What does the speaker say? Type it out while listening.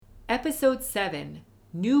Episode 7,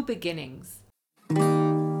 New Beginnings.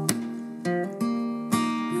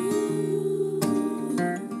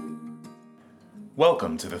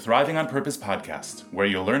 Welcome to the Thriving on Purpose podcast, where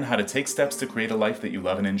you'll learn how to take steps to create a life that you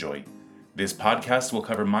love and enjoy. This podcast will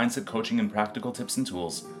cover mindset coaching and practical tips and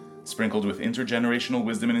tools, sprinkled with intergenerational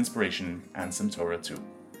wisdom and inspiration, and some Torah too.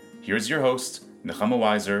 Here's your host, Nechama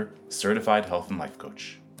Weiser, Certified Health and Life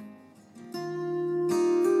Coach.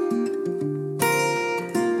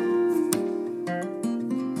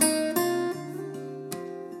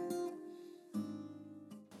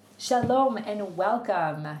 Shalom and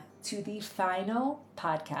welcome to the final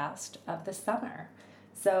podcast of the summer.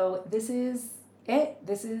 So this is it.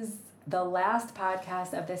 This is the last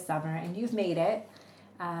podcast of this summer and you've made it.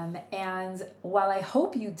 And while I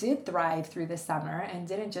hope you did thrive through the summer and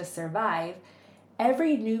didn't just survive,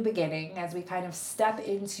 every new beginning as we kind of step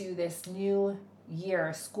into this new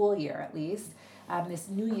year, school year at least, this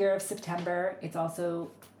new year of September, it's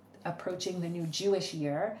also approaching the new Jewish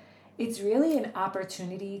year. It's really an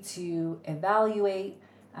opportunity to evaluate,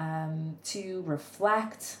 to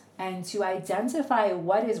reflect, and to identify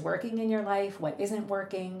what is working in your life, what isn't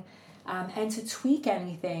working, and to tweak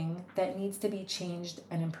anything that needs to be changed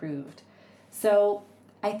and improved. So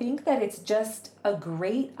I think that it's just a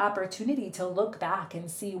great opportunity to look back and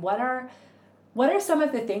see what are some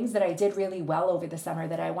of the things that I did really well over the summer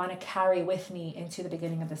that I want to carry with me into the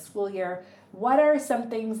beginning of the school year. What are some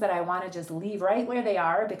things that I want to just leave right where they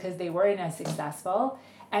are because they weren't as successful,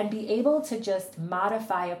 and be able to just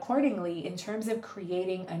modify accordingly in terms of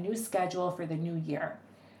creating a new schedule for the new year.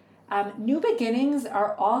 New beginnings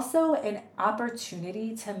are also an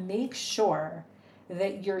opportunity to make sure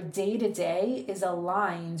that your day-to-day is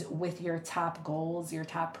aligned with your top goals, your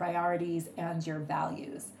top priorities, and your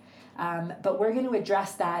values. But we're going to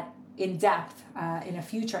address that in depth in a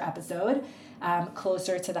future episode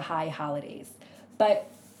closer to the high holidays.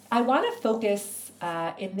 But I want to focus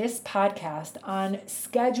in this podcast on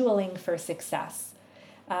scheduling for success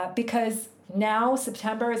because now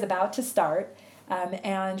September is about to start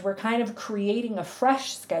and we're kind of creating a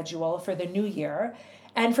fresh schedule for the new year.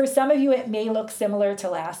 And for some of you, it may look similar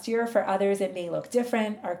to last year. For others, it may look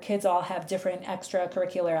different. Our kids all have different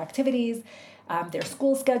extracurricular activities. Their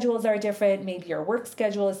school schedules are different. Maybe your work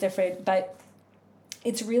schedule is different. But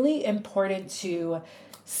it's really important to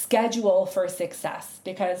schedule for success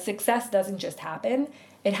because success doesn't just happen.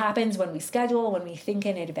 It happens when we schedule, when we think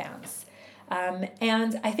in advance.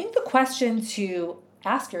 And I think the question to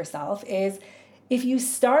ask yourself is, if you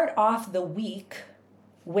start off the week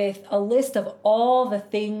with a list of all the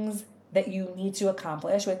things that you need to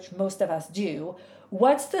accomplish, which most of us do,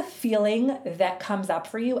 what's the feeling that comes up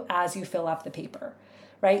for you as you fill up the paper,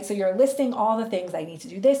 right? So you're listing all the things: I need to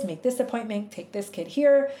do this, make this appointment, take this kid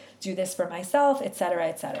here, do this for myself, etc.,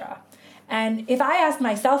 etc. And if I ask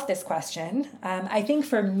myself this question, I think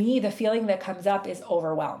for me, the feeling that comes up is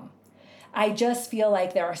overwhelm. I just feel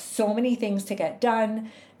like there are so many things to get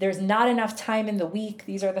done. There's not enough time in the week.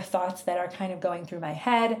 These are the thoughts that are kind of going through my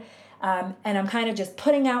head. And I'm kind of just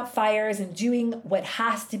putting out fires and doing what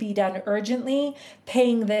has to be done urgently,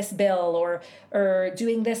 paying this bill or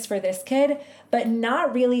doing this for this kid, but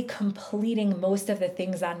not really completing most of the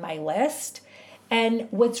things on my list. And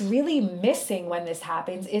what's really missing when this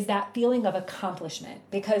happens is that feeling of accomplishment,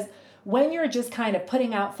 because when you're just kind of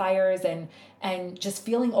putting out fires and just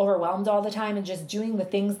feeling overwhelmed all the time and just doing the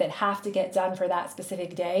things that have to get done for that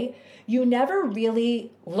specific day, you never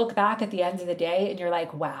really look back at the end of the day and you're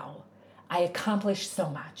like, wow, I accomplished so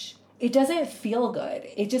much. It doesn't feel good.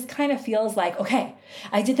 It just kind of feels like, okay,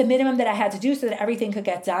 I did the minimum that I had to do so that everything could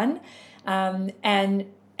get done. And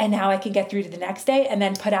now I can get through to the next day and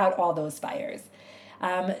then put out all those fires.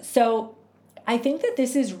 So I think that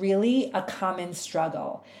this is really a common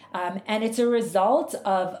struggle, and it's a result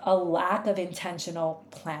of a lack of intentional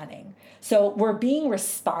planning. So we're being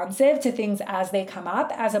responsive to things as they come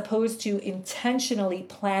up, as opposed to intentionally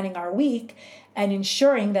planning our week and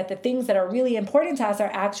ensuring that the things that are really important to us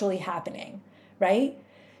are actually happening, right?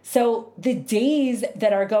 So the days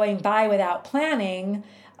that are going by without planning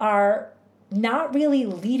are not really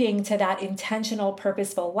leading to that intentional,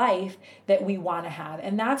 purposeful life that we want to have.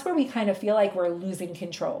 And that's where we kind of feel like we're losing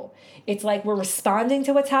control. It's like we're responding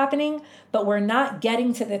to what's happening, but we're not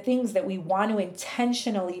getting to the things that we want to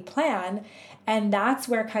intentionally plan. And that's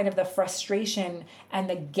where kind of the frustration and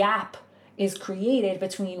the gap is created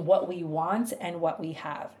between what we want and what we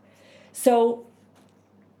have. So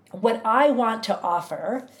what I want to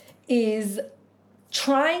offer is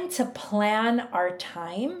trying to plan our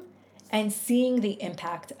time and seeing the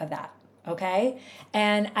impact of that, okay?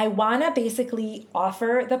 And I wanna basically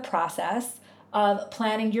offer the process of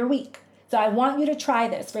planning your week. So I want you to try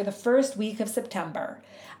this for the first week of September.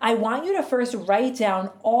 I want you to first write down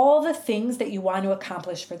all the things that you want to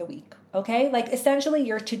accomplish for the week, okay? Like essentially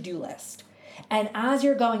your to-do list. And as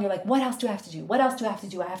you're going, you're like, what else do I have to do? What else do I have to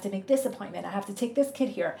do? I have to make this appointment. I have to take this kid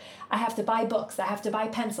here. I have to buy books. I have to buy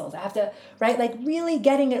pencils. I have to, right? Like really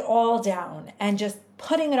getting it all down and just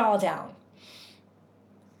putting it all down.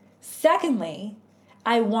 Secondly,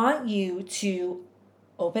 I want you to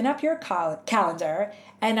open up your calendar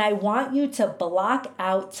and I want you to block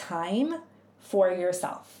out time for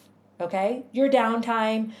yourself, okay? Your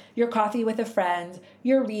downtime, your coffee with a friend,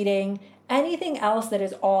 your reading, anything else that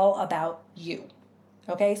is all about you,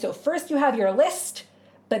 okay? So first you have your list,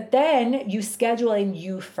 but then you schedule in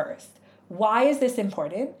you first. Why is this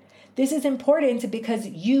important? This is important because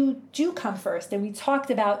you do come first, and we talked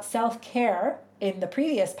about self-care in the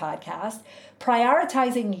previous podcast.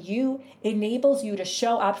 Prioritizing you enables you to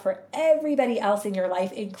show up for everybody else in your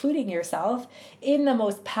life, including yourself, in the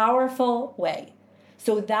most powerful way.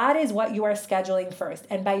 So that is what you are scheduling first.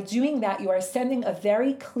 And by doing that, you are sending a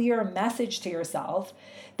very clear message to yourself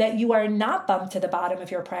that you are not bumped to the bottom of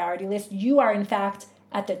your priority list. You are, in fact,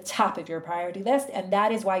 at the top of your priority list. And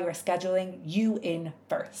that is why you are scheduling you in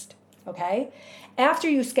first. Okay? After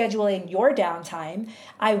you schedule in your downtime,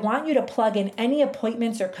 I want you to plug in any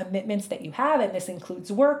appointments or commitments that you have, and this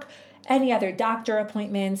includes work, any other doctor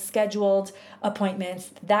appointments, scheduled appointments,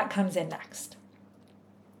 that comes in next.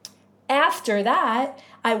 After that,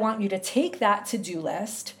 I want you to take that to-do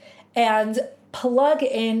list and plug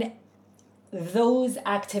in those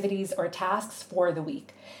activities or tasks for the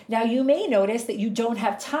week. Now, you may notice that you don't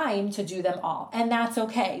have time to do them all, and that's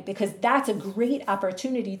okay, because that's a great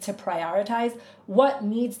opportunity to prioritize what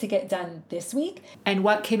needs to get done this week and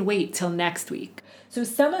what can wait till next week. So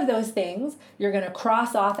some of those things you're going to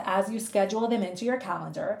cross off as you schedule them into your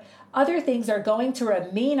calendar. Other things are going to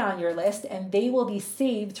remain on your list, and they will be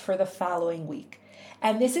saved for the following week.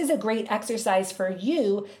 And this is a great exercise for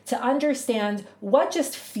you to understand what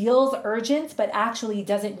just feels urgent but actually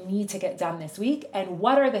doesn't need to get done this week, and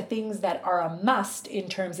what are the things that are a must in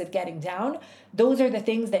terms of getting down. Those are the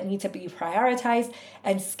things that need to be prioritized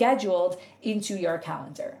and scheduled into your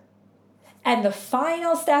calendar. And the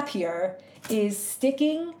final step here is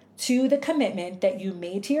sticking to the commitment that you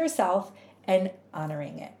made to yourself and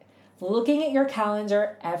honoring it. Looking at your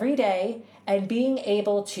calendar every day and being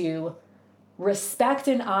able to respect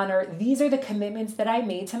and honor, these are the commitments that I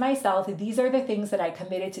made to myself. These are the things that I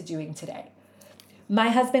committed to doing today. My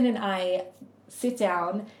husband and I sit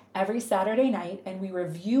down every Saturday night and we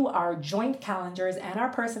review our joint calendars and our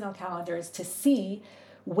personal calendars to see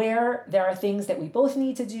where there are things that we both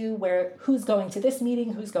need to do, who's going to this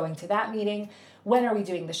meeting, who's going to that meeting, when are we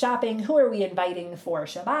doing the shopping, who are we inviting for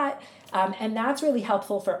Shabbat, and that's really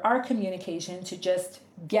helpful for our communication to just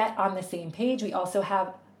get on the same page. We also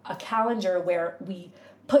have a calendar where we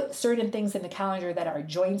put certain things in the calendar that are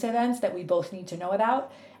joint events that we both need to know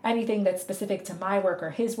about. Anything that's specific to my work or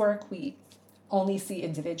his work, we only see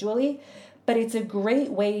individually. But it's a great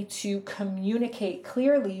way to communicate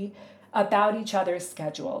clearly about each other's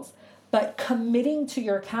schedules. But committing to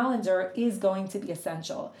your calendar is going to be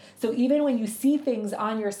essential. So even when you see things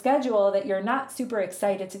on your schedule that you're not super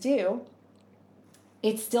excited to do,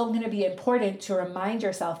 it's still going to be important to remind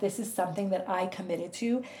yourself, this is something that I committed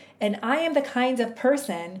to, and I am the kind of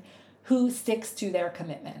person who sticks to their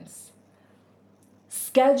commitments.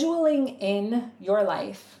 Scheduling in your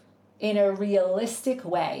life in a realistic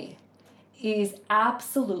way is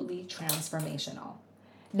absolutely transformational.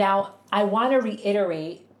 Now, I want to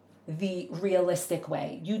reiterate the realistic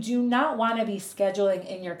way. You do not want to be scheduling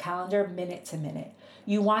in your calendar minute to minute.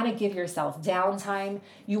 You want to give yourself downtime.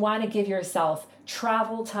 You want to give yourself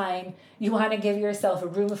travel time. You want to give yourself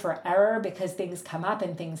room for error because things come up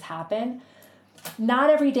and things happen. Not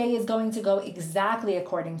every day is going to go exactly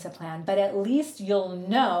according to plan, but at least you'll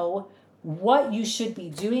know what you should be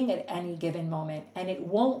doing at any given moment. And it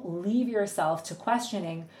won't leave yourself to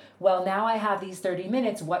questioning, well, now I have these 30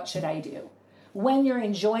 minutes, what should I do? When you're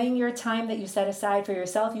enjoying your time that you set aside for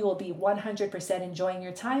yourself, you will be 100% enjoying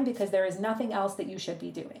your time because there is nothing else that you should be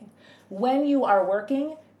doing. When you are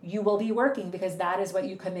working, you will be working because that is what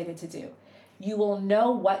you committed to do. You will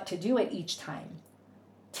know what to do at each time.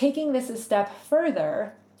 Taking this a step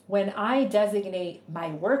further, when I designate my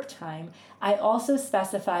work time, I also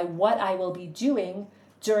specify what I will be doing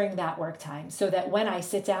during that work time so that when I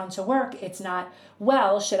sit down to work, it's not,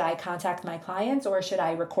 well, should I contact my clients or should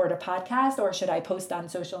I record a podcast or should I post on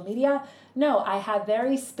social media? No, I have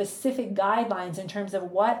very specific guidelines in terms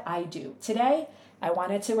of what I do. Today, I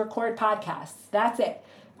wanted to record podcasts. That's it.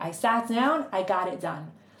 I sat down, I got it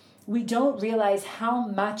done. We don't realize how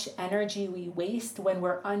much energy we waste when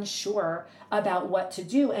we're unsure about what to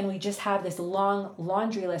do, and we just have this long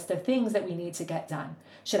laundry list of things that we need to get done.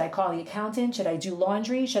 Should I call the accountant? Should I do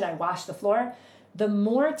laundry? Should I wash the floor? The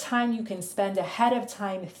more time you can spend ahead of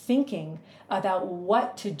time thinking about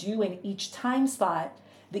what to do in each time slot,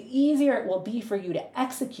 the easier it will be for you to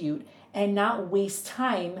execute and not waste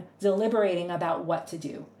time deliberating about what to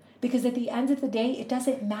do. Because at the end of the day, it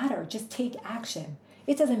doesn't matter. Just take action.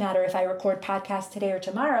 It doesn't matter if I record podcasts today or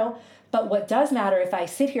tomorrow, but what does matter if I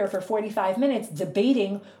sit here for 45 minutes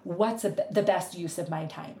debating what's the best use of my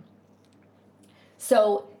time.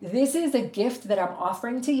 So this is a gift that I'm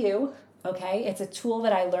offering to you, okay? It's a tool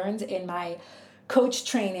that I learned in my coach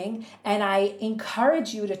training, and I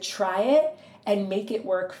encourage you to try it and make it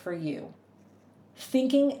work for you.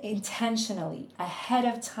 Thinking intentionally, ahead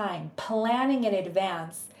of time, planning in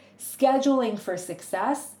advance, scheduling for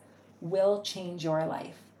success will change your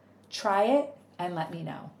life. Try it and let me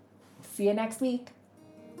know. See you next week.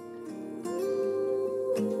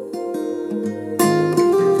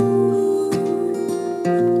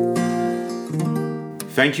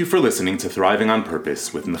 Thank you for listening to Thriving on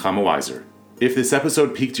Purpose with Nechama Weiser. If this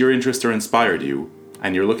episode piqued your interest or inspired you,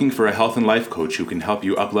 and you're looking for a health and life coach who can help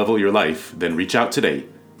you up-level your life, then reach out today.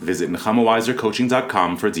 Visit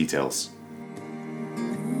nechamaweisercoaching.com for details.